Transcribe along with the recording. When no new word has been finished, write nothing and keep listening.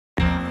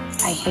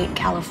I hate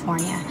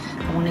California.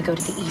 I want to go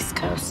to the East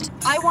Coast.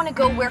 I want to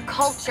go where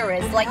culture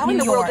is, like How New in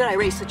the York, world did I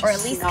raise such a or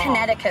at least snob?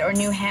 Connecticut or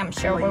New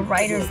Hampshire, where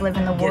writers live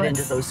in the Get woods.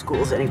 into those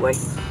schools anyway.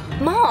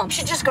 Mom, You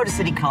should just go to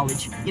City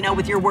College. You know,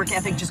 with your work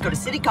ethic, just go to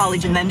City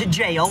College and then to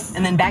jail,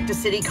 and then back to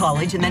City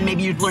College, and then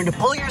maybe you'd learn to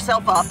pull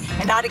yourself up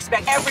and not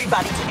expect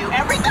everybody to do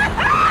everything.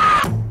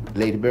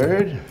 Lady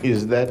Bird,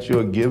 is that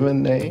your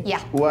given name? Yeah.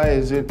 Why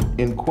is it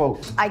in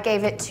quotes? I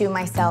gave it to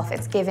myself.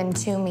 It's given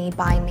to me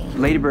by me.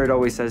 Lady Bird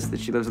always says that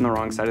she lives on the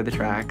wrong side of the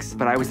tracks,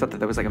 but I always thought that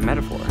was like a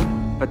metaphor.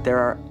 But there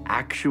are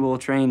actual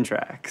train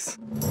tracks.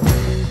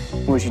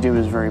 What she did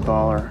was very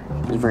baller.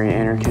 It was very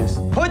anarchist.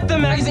 Put the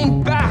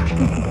magazine back!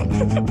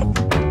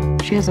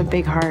 She has a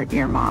big heart,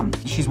 your mom.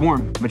 She's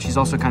warm, but she's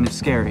also kind of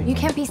scary. You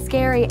can't be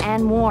scary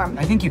and warm.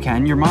 I think you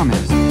can. Your mom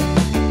is.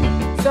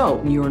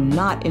 So, you're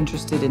not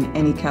interested in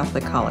any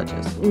Catholic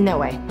colleges? No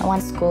way. I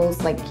want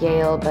schools like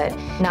Yale, but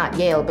not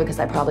Yale because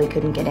I probably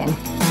couldn't get in.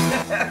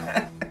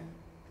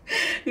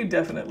 You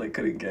definitely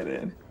couldn't get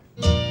in.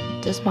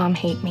 Does Mom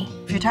hate me?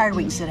 If you're tired,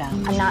 we can sit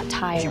down. I'm not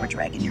tired. You were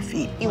dragging your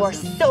feet. You are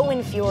so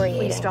infuriating.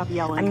 Please stop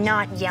yelling. I'm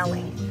not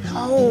yelling.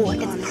 Oh,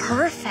 it's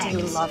perfect. Do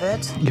you love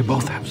it? You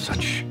both have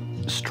such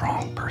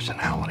strong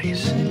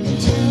personalities.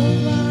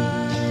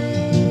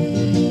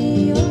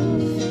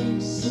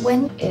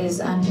 When is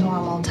a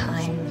normal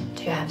time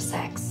to have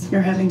sex?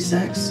 You're having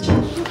sex?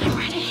 Get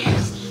ready.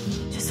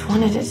 Just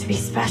wanted it to be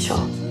special.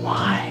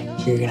 Why?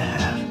 You're gonna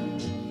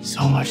have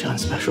so much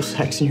unspecial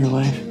sex in your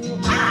life.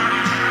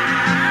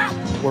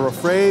 We're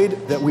afraid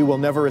that we will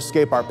never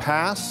escape our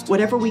past.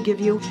 Whatever we give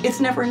you, it's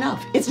never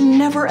enough. It's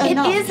never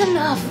enough. It is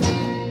enough.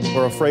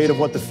 We're afraid of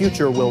what the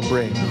future will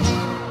bring.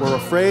 We're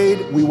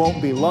afraid we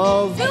won't be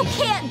loved. You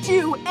can't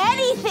do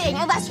anything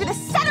unless you're the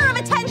center of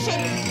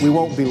attention. We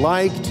won't be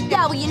liked.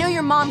 Yeah, well, you know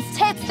your mom's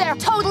tits, they're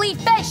totally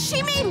fake.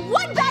 She made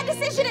one bad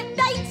decision at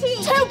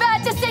 19. Two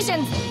bad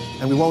decisions.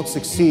 And we won't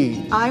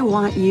succeed. I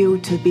want you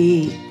to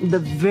be the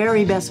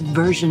very best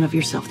version of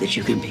yourself that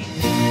you can be.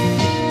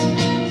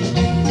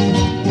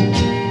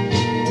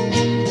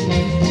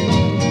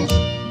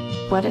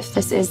 What if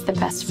this is the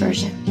best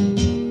version?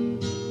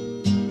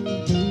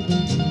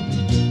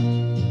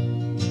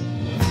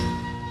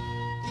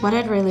 What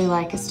I'd really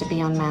like is to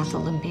be on Math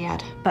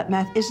Olympiad. But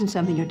math isn't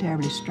something you're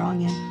terribly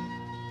strong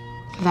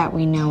in. That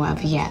we know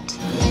of yet.